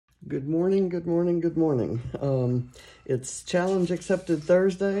Good morning, good morning, good morning. It's Challenge Accepted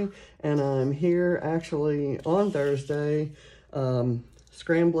Thursday, and I'm here actually on Thursday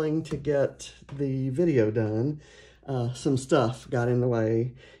scrambling to get the video done. Some stuff got in the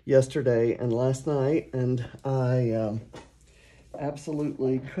way yesterday and last night, and I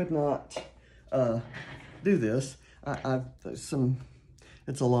absolutely could not do this.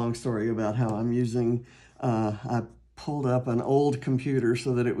 It's a long story about how I'm using, I pulled up an old computer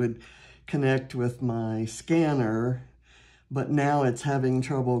so that it would connect with my scanner, but now it's having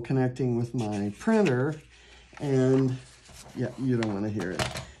trouble connecting with my printer, and yeah, you don't want to hear it.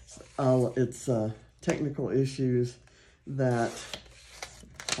 It's technical issues that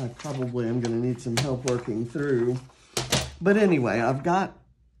I probably am going to need some help working through. But anyway, I've got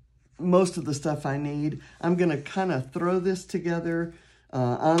most of the stuff I need. I'm going to kind of throw this together,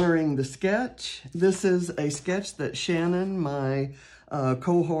 honoring the sketch. This is a sketch that Shannon, my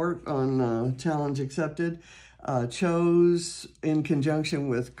cohort on Challenge Accepted, chose in conjunction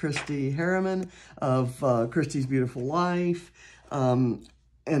with Christy Harriman of Christy's Beautiful Life. And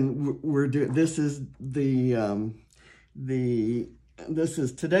we're doing, this is this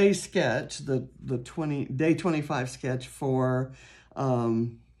is today's sketch, the day 25 sketch for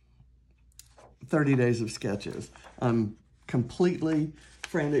 30 days of sketches. I'm completely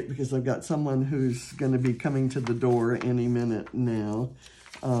frantic because I've got someone who's going to be coming to the door any minute now.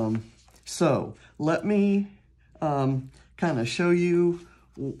 So let me kind of show you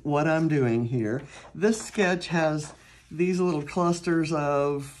what I'm doing here. This sketch has these little clusters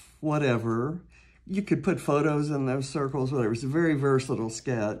of whatever. You could put photos in those circles, whatever. It's a very versatile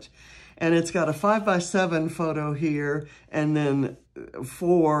sketch. And it's got a 5x7 photo here, and then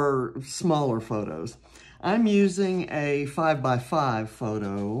 4 smaller photos. I'm using a 5x5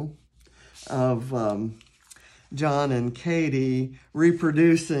 photo of John and Katie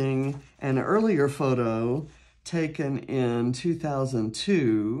reproducing an earlier photo taken in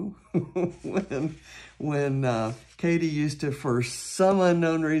 2002 when Katie used to, for some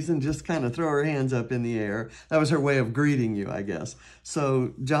unknown reason, just kind of throw her hands up in the air. That was her way of greeting you, I guess.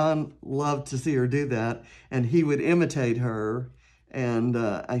 So John loved to see her do that, and he would imitate her. And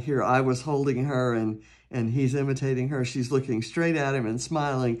I was holding her, and he's imitating her. She's looking straight at him and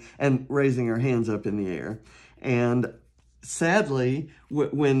smiling and raising her hands up in the air. And sadly,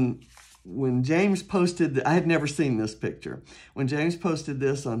 when James posted, I had never seen this picture. When James posted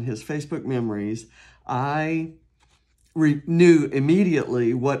this on his Facebook memories, I knew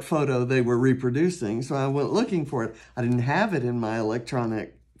immediately what photo they were reproducing, so I went looking for it. I didn't have it in my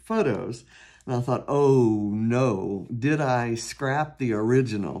electronic photos. And I thought, oh no, did I scrap the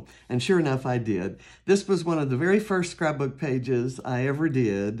original? And sure enough, I did. This was one of the very first scrapbook pages I ever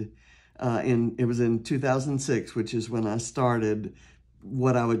did. It was in 2006, which is when I started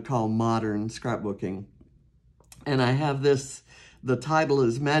what I would call modern scrapbooking. And I have this, the title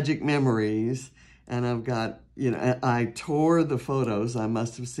is Magic Memories, and I've got, I tore the photos. I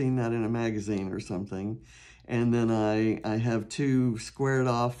must have seen that in a magazine or something. And then I have 2 squared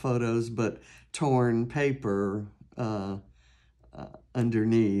off photos, but torn paper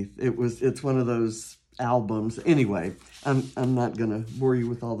underneath. It's one of those albums. Anyway, I'm not gonna bore you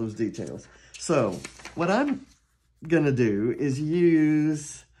with all those details. So what I'm gonna do is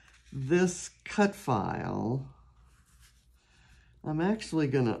use this cut file. I'm actually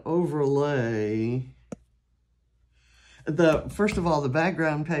gonna overlay first of all, the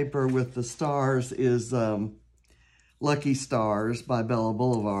background paper with the stars is Lucky Stars by Bella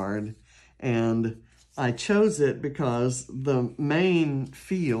Boulevard. And I chose it because the main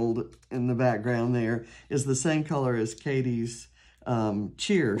field in the background there is the same color as Katie's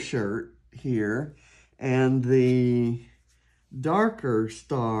cheer shirt here. And the darker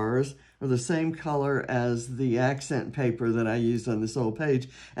stars are the same color as the accent paper that I used on this old page,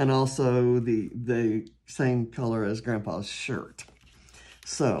 and also the same color as Grandpa's shirt.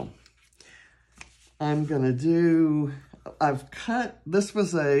 So I'm gonna do, this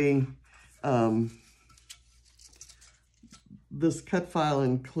was a, this cut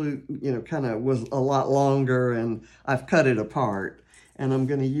file kind of was a lot longer, and I've cut it apart. And I'm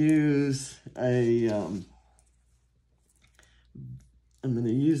gonna use I'm going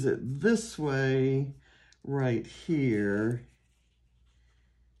to use it this way right here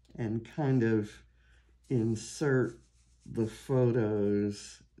and kind of insert the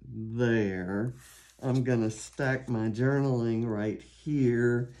photos there. I'm going to stack my journaling right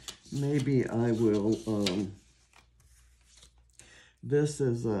here. Maybe I will, this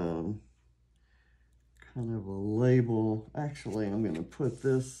is kind of a label. Actually, I'm going to put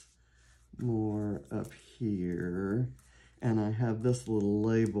this more up here. And I have this little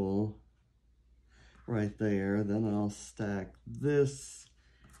label right there. Then I'll stack this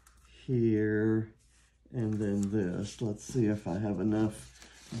here and then this. Let's see if I have enough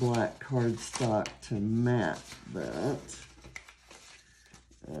black cardstock to mat that.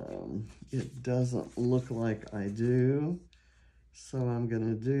 It doesn't look like I do, so I'm going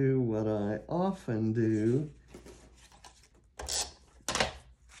to do what I often do,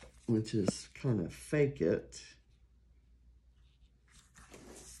 which is kind of fake it.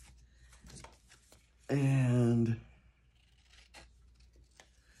 And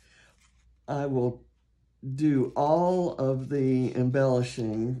I will do all of the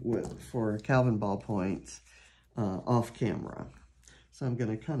embellishing for Calvinball points off camera. So I'm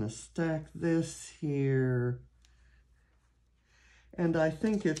going to kind of stack this here. And I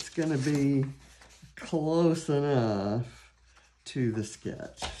think it's going to be close enough to the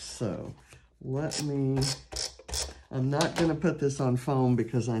sketch. So I'm not going to put this on foam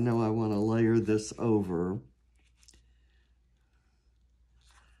because I know I want to layer this over.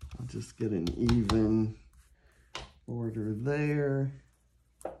 I'll just get an even border there.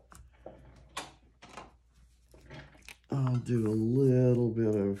 I'll do a little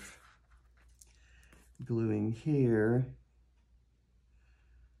bit of gluing here.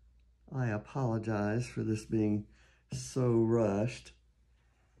 I apologize for this being so rushed,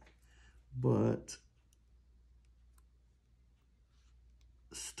 but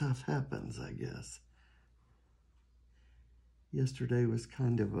stuff happens, I guess. Yesterday was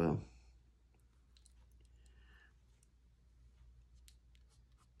kind of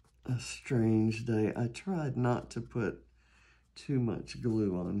a strange day. I tried not to put too much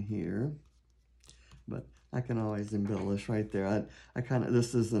glue on here, but I can always embellish right there.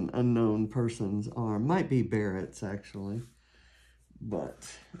 This is an unknown person's arm. Might be Barrett's, actually. But,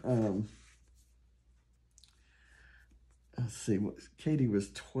 let's see, Katie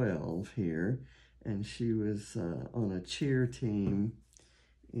was 12 here, and she was on a cheer team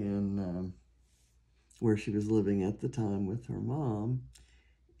in where she was living at the time with her mom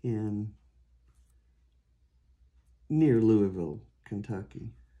near Louisville,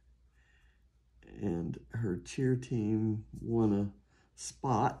 Kentucky. And her cheer team won a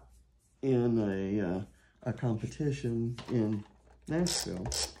spot in a competition in Nashville.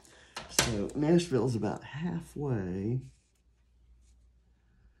 So Nashville's about halfway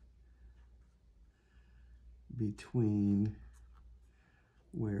between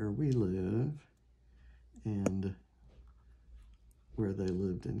where we live and where they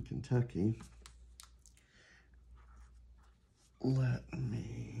lived in Kentucky. Let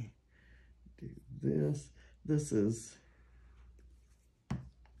me do this. This is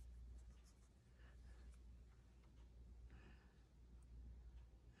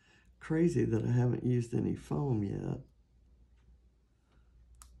crazy that I haven't used any foam yet.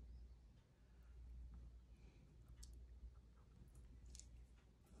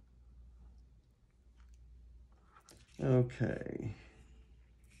 Okay.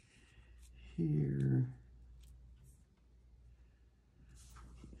 Here.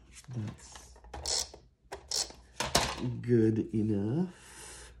 That's good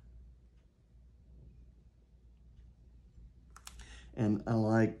enough. And I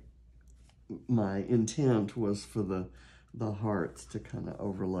like, my intent was for the hearts to kind of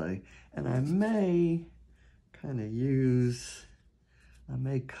overlay. And I may kind of I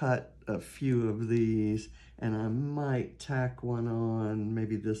may cut a few of these, and I might tack one on,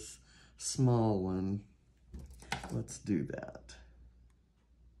 maybe this small one. Let's do that.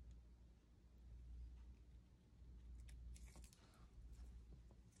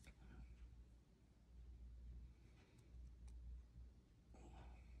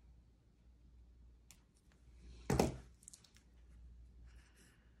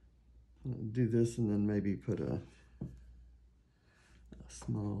 I'll do this and then maybe put a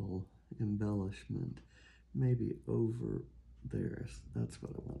small embellishment maybe over there. That's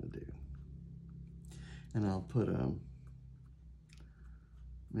what I want to do. And I'll put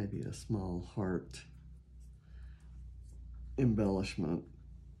maybe a small heart embellishment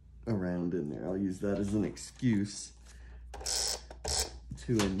around in there. I'll use that as an excuse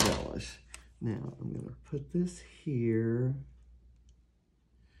to embellish. Now I'm going to put this here.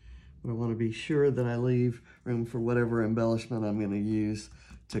 But I want to be sure that I leave room for whatever embellishment I'm going to use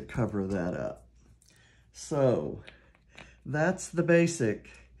to cover that up. So that's the basic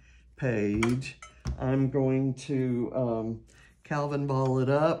page. I'm going to Calvinball it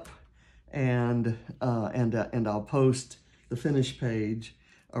up, and I'll post the finished page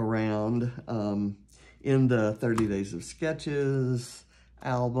around in the 30 Days of Sketches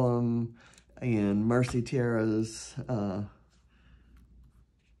album, in Mercy Tiara's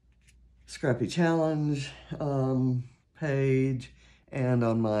Scrappy Challenge page, and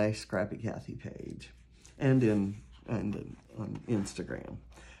on my Scrappy Kathy page, and on Instagram.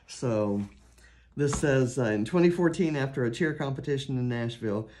 So this says, in 2014, after a cheer competition in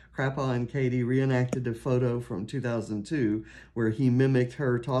Nashville, Crappa and Katie reenacted a photo from 2002 where he mimicked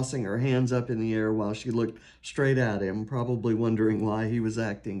her tossing her hands up in the air while she looked straight at him, probably wondering why he was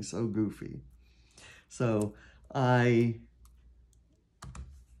acting so goofy. So I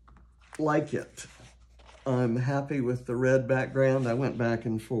like it. I'm happy with the red background. I went back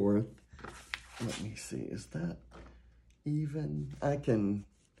and forth. Let me see, is that even? I can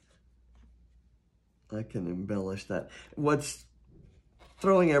embellish that. What's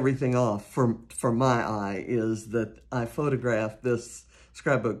throwing everything off for my eye is that I photographed this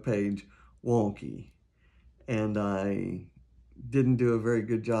scrapbook page wonky, and I didn't do a very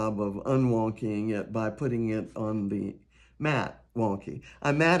good job of unwonkying it by putting it on the matte wonky.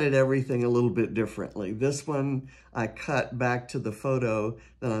 I matted everything a little bit differently. This one I cut back to the photo,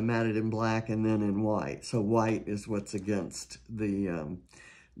 then I matted in black and then in white. So white is what's against the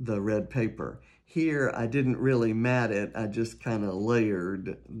red paper. Here, I didn't really mat it. I just kind of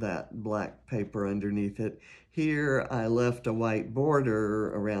layered that black paper underneath it. Here, I left a white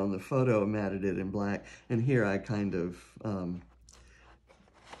border around the photo and matted it in black. And here, I kind of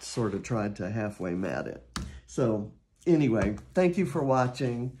sort of tried to halfway mat it. So anyway, thank you for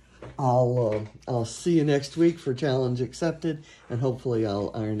watching. I'll see you next week for Challenge Accepted, and hopefully I'll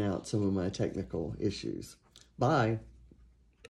iron out some of my technical issues. Bye.